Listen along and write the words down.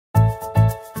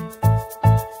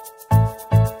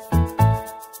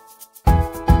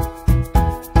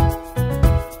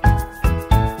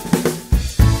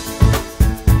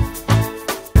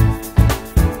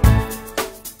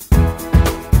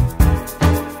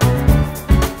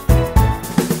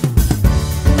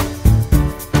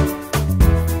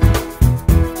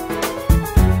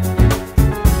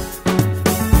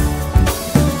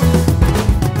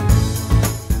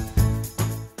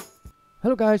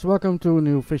guys, welcome to a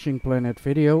new Fishing Planet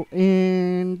video.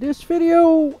 In this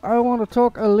video I want to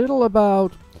talk a little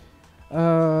about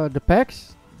the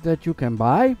packs that you can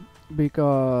buy,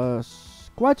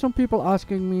 because quite some people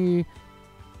asking me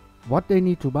what they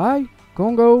need to buy,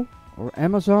 Congo or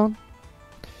Amazon.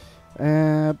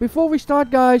 Before we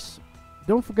start, guys,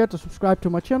 don't forget to subscribe to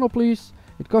my channel, please.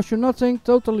 It costs you nothing,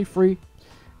 totally free.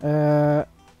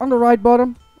 On the right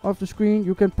bottom of the screen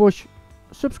you can push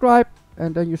subscribe,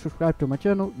 and then you subscribe to my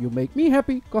channel. You make me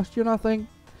happy, cost you nothing.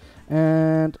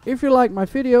 And if you like my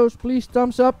videos, please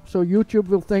thumbs up, so YouTube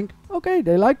will think, okay,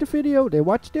 they liked the video, they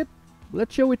watched it,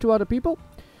 let's show it to other people.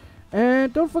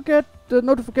 And don't forget the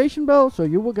notification bell, so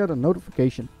you will get a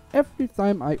notification every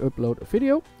time I upload a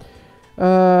video.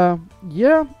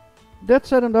 Yeah, that's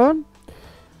said and done.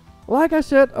 Like I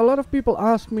said, a lot of people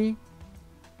ask me,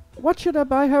 what should I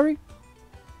buy, Harry?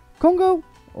 Congo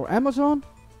or Amazon?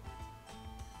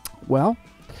 Well,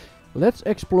 let's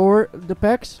explore the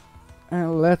packs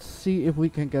and let's see if we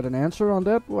can get an answer on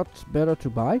that, what's better to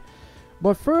buy.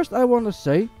 But first I want to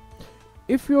say,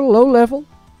 if you're low level,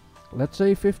 let's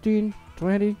say 15,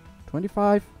 20,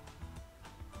 25,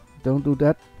 don't do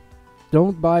that.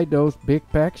 Don't buy those big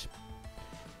packs.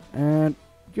 And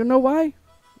you know why?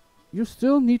 You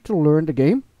still need to learn the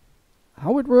game,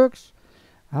 how it works,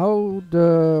 how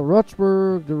the rods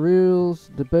work, the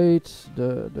reels, the baits,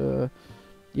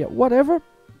 yeah, whatever.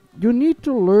 You need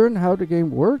to learn how the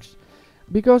game works,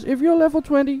 because if you're level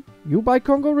 20, you buy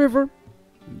Congo River,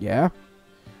 yeah,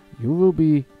 you will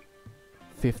be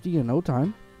 50 in no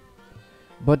time.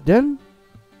 But then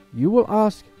you will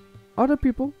ask other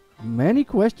people many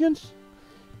questions,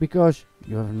 because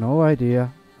you have no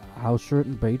idea how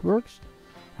certain bait works,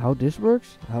 how this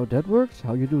works, how that works,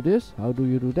 how you do this, how do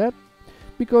you do that,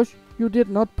 because you did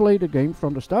not play the game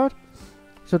from the start.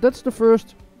 So that's the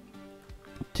first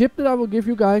tip that I will give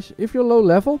you guys. If you're low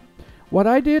level, what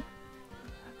I did,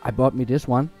 I bought me this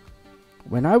one.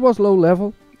 When I was low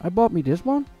level, I bought me this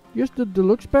one, just the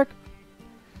deluxe pack.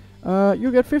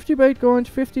 You get 50 bait coins,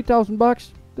 50,000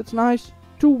 bucks, that's nice,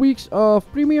 2 weeks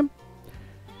of premium,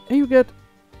 and you get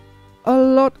a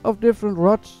lot of different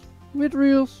rods with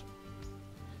reels,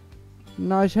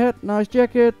 nice hat, nice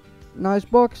jacket, nice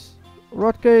box,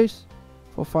 rod case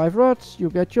for 5 rods. You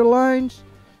get your lines,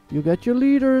 you get your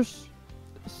leaders,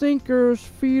 sinkers,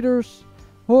 feeders,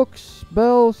 hooks,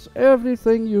 bells,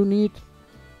 everything you need.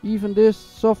 Even this,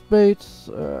 soft baits,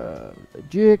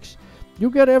 jigs. You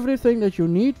get everything that you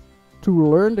need to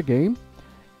learn the game,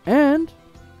 and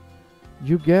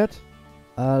you get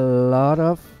a lot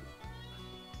of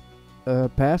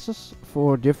passes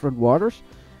for different waters,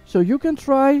 so you can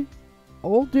try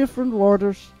all different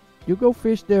waters. You go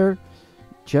fish there,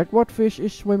 check what fish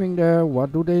is swimming there,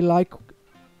 what do they like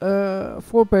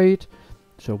for bait.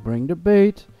 So bring the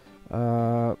bait.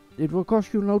 It will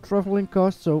cost you no traveling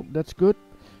cost, so that's good.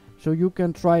 So you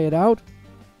can try it out.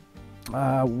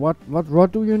 What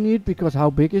rod do you need? Because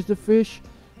how big is the fish?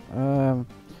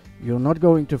 You're not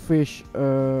going to fish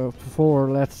for,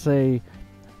 let's say,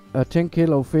 a 10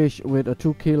 kilo fish with a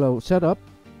 2 kilo setup.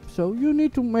 So you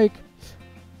need to make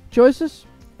choices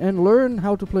and learn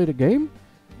how to play the game.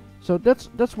 So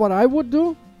that's what I would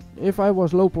do if I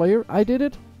was low player. I did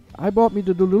it. I bought me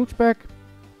the deluxe pack.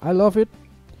 I love it.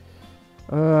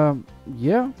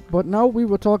 Yeah, but now we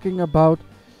were talking about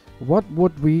what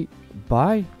would we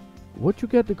buy. Would you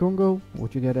get the Congo?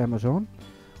 Would you get Amazon?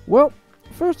 Well,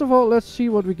 first of all, let's see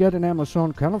what we get in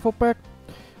Amazon Carnival pack.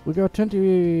 We got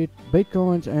 20 bait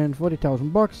coins and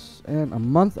 40,000 bucks and a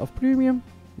month of premium.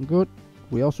 Good.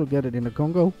 We also get it in the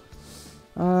Congo.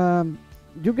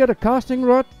 You get a casting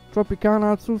rod,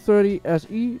 Tropicana 230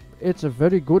 SE. It's a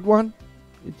very good one.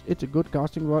 It's a good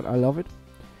casting rod. I love it.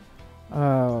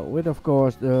 With, of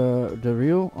course, the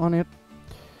reel on it.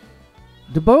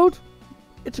 The boat,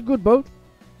 it's a good boat.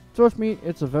 Trust me,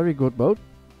 it's a very good boat.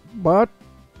 But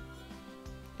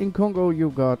in Congo you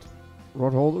got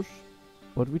rod holders,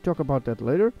 but we talk about that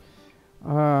later.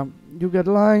 You get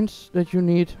lines that you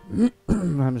need.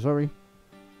 I'm sorry.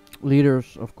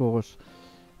 Leaders, of course,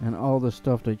 and all the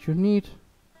stuff that you need.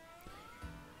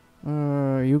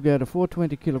 You get a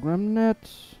 420 kilogram net,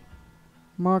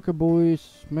 marker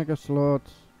buoys, mega slot.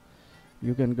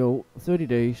 You can go 30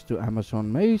 days to Amazon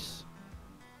Maze.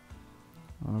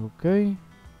 Okay,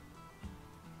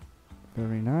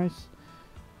 very nice.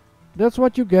 That's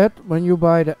what you get when you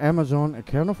buy the Amazon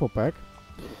Carnival pack.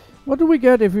 What do we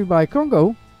get if we buy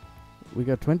Congo? We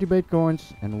get 20 bait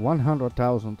coins and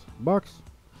 100,000 bucks.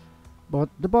 But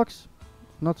the bucks,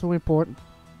 not so important,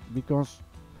 because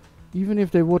even if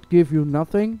they would give you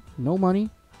nothing, no money,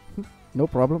 no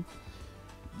problem.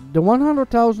 The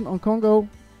 100,000 on Congo,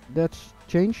 that's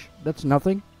change. That's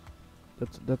nothing.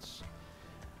 That's.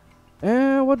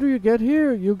 And what do you get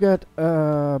here? You get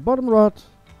a bottom rod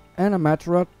and a match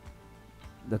rod.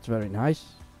 That's very nice.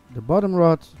 The bottom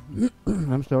rod,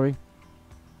 I'm sorry,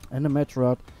 and the match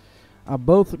rod are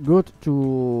both good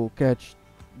to catch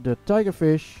the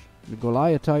tigerfish, the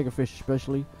Goliath tigerfish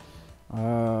especially.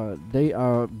 They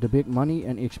are the big money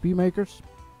and XP makers,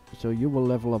 so you will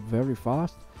level up very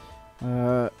fast.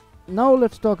 Now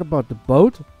let's talk about the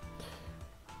boat.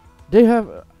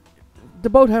 The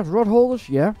boat has rod holders,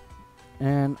 yeah,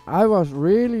 and I was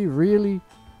really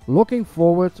looking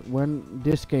forward when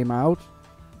this came out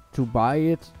to buy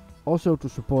it, also to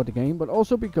support the game, but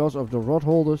also because of the rod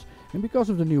holders and because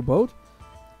of the new boat.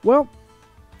 Well,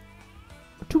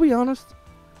 to be honest,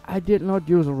 I did not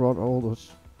use the rod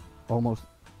holders almost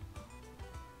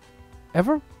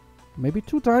ever, maybe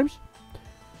 2 times.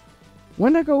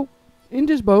 When I go in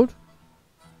this boat,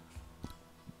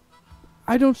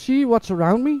 I don't see what's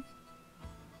around me,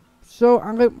 so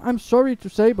I'm sorry to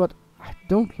say, but I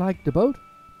don't like the boat.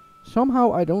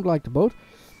 Somehow I don't like the boat.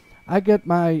 I get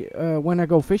my, when I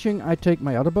go fishing, I take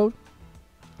my other boat,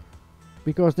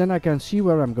 because then I can see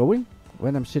where I'm going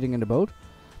when I'm sitting in the boat.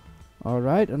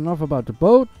 Alright, enough about the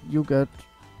boat. You get,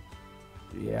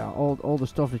 yeah, all the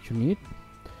stuff that you need.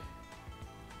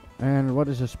 And what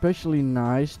is especially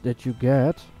nice that you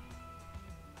get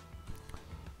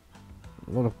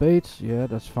a lot of baits, yeah,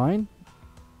 that's fine.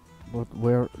 But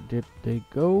where did they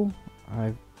go?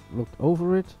 I've looked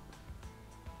over it.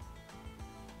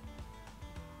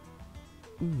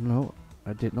 No,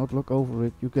 I did not look over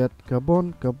it. You get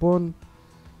carbon,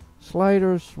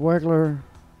 sliders, waggler.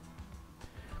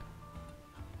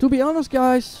 To be honest,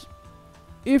 guys,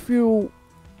 if you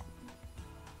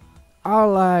are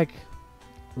like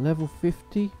level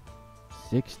 50,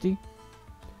 60,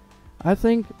 I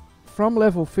think from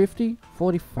level 50,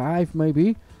 45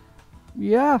 maybe,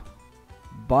 yeah,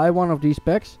 buy one of these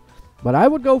packs. But I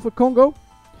would go for Congo,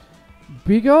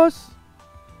 because,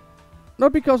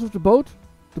 not because of the boat.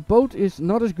 The boat is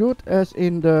not as good as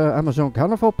in the Amazon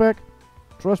Carnival pack.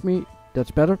 Trust me,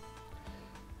 that's better.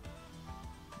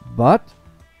 But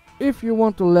if you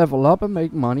want to level up and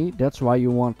make money, that's why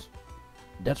you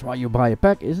buy a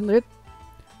pack, isn't it?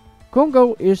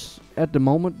 Congo is at the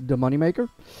moment the moneymaker.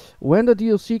 When the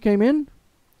DLC came in,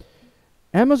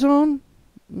 Amazon,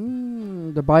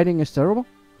 the biting is terrible.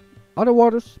 Other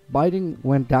waters, biting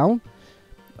went down.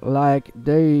 Like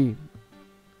they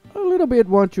a little bit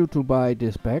want you to buy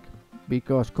this pack,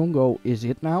 because Congo is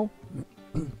it now.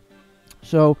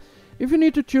 So if you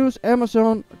need to choose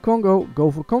Amazon, Congo,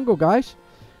 go for Congo, guys.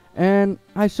 And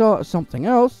I saw something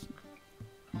else.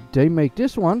 They make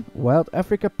this one, Wild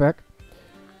Africa pack.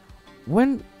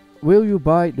 When will you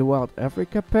buy the Wild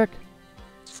Africa pack?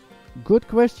 Good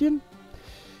question.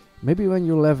 Maybe when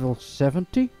you level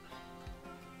 70.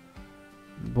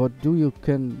 But do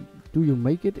you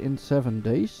make it in 7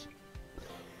 days?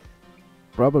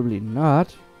 Probably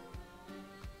not.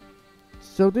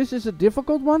 So this is a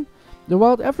difficult one. The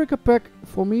Wild Africa pack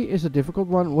for me is a difficult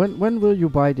one. When will you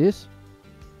buy this?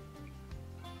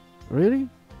 Really?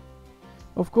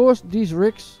 Of course, these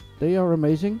rigs, they are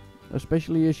amazing,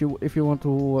 especially if you want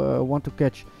to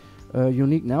catch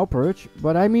unique now perch.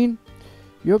 But I mean,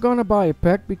 you're gonna buy a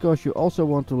pack because you also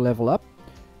want to level up,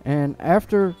 and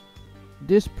after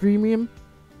this premium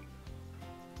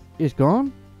is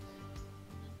gone,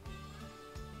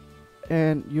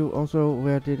 and you also,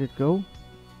 where did it go?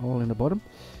 All in the bottom.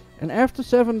 And after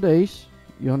 7 days,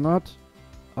 you're not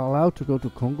allowed to go to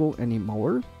Congo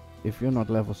anymore if you're not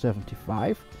level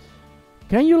 75.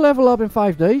 Can you level up in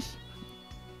 5 days?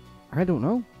 I don't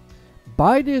know.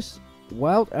 Buy this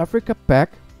Wild Africa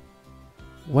pack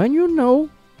when you know,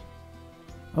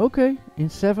 okay, in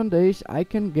 7 days I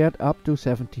can get up to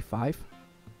 75.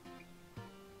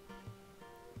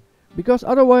 Because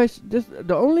otherwise,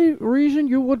 the only reason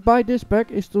you would buy this pack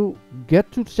is to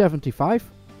get to 75.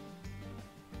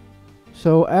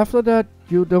 So after that,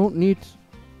 you don't need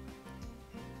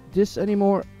this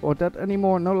anymore or that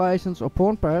anymore, no license or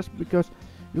pawn pass, because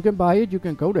you can buy it, you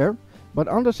can go there. But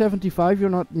under 75, you're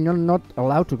not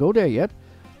allowed to go there yet.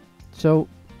 So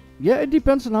yeah, it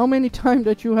depends on how many time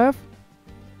that you have.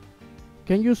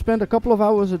 Can you spend a couple of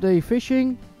hours a day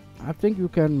fishing? I think you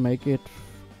can make it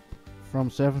from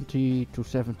 70 to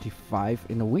 75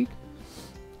 in a week.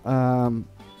 Do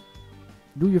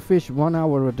you fish 1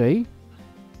 hour a day?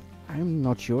 I'm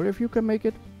not sure if you can make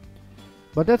it,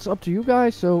 but that's up to you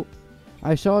guys. So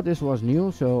I saw this was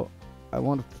new, so I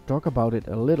wanted to talk about it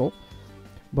a little.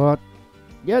 But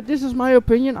yeah, this is my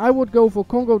opinion. I would go for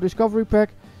Congo Discovery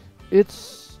Pack.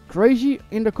 It's crazy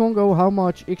in the Congo how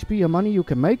much XP and money you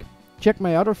can make. check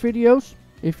my other videos.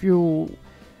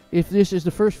 If this is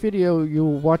the first video you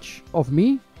watch of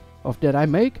me, of that I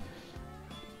make,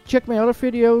 check my other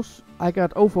videos. I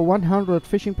got over 100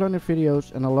 Fishing Planet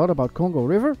videos and a lot about Congo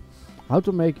River, how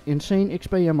to make insane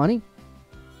XP and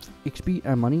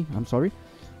money. I'm sorry.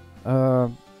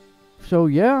 So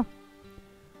yeah,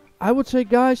 I would say,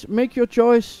 guys, make your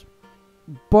choice.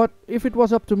 But if it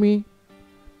was up to me,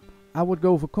 I would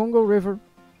go for Congo River.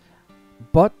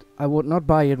 But I would not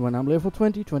buy it when I'm level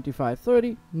 20, 25,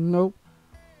 30. No.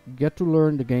 Get to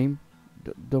learn the game.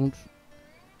 Don't.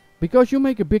 Because you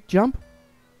make a big jump.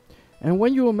 And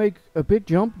when you make a big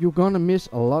jump, you're gonna miss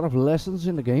a lot of lessons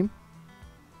in the game.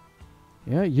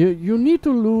 Yeah, you need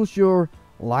to lose your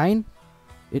line.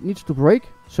 It needs to break.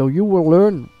 So you will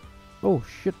learn. Oh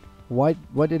shit, why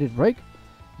did it break?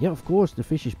 Yeah, of course, the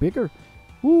fish is bigger.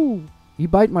 Ooh, he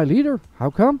bite my leader.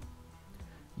 How come?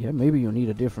 Yeah, maybe you need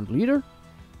a different leader.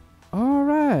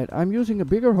 Alright, I'm using a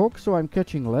bigger hook, so I'm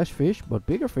catching less fish, but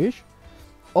bigger fish.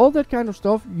 All that kind of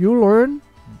stuff you learn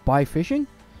by fishing.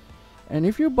 And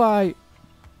if you buy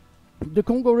the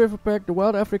Congo River pack, the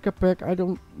Wild Africa pack, I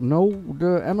don't know,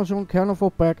 the Amazon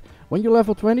Carnival pack, when you're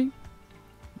level 20,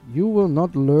 you will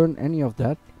not learn any of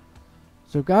that.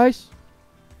 So guys,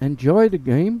 enjoy the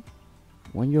game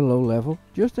when you're low level.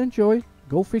 Just enjoy.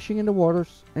 Go fishing in the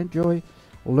waters. Enjoy.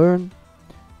 Learn.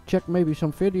 Check maybe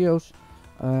some videos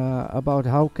about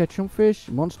how catch some fish,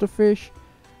 monster fish.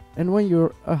 And when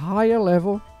you're a higher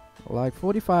level, like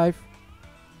 45,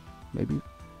 maybe,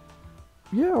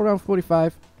 yeah, around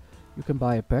 45, you can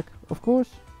buy a pack, of course.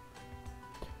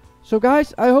 So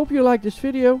guys, I hope you like this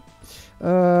video.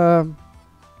 Go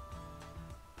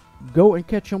and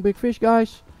catch some big fish,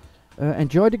 guys.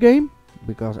 Enjoy the game,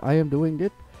 because I am doing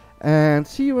it. And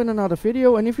see you in another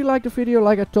video. And if you like the video,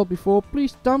 like I told before,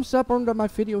 please thumbs up under my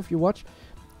video if you watch.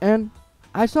 And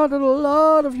I saw that a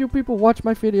lot of you people watch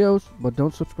my videos but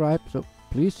don't subscribe, so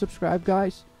please subscribe,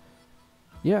 guys.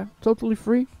 Yeah, totally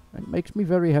free and makes me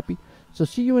very happy. So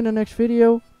see you in the next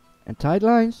video, and tight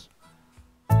lines.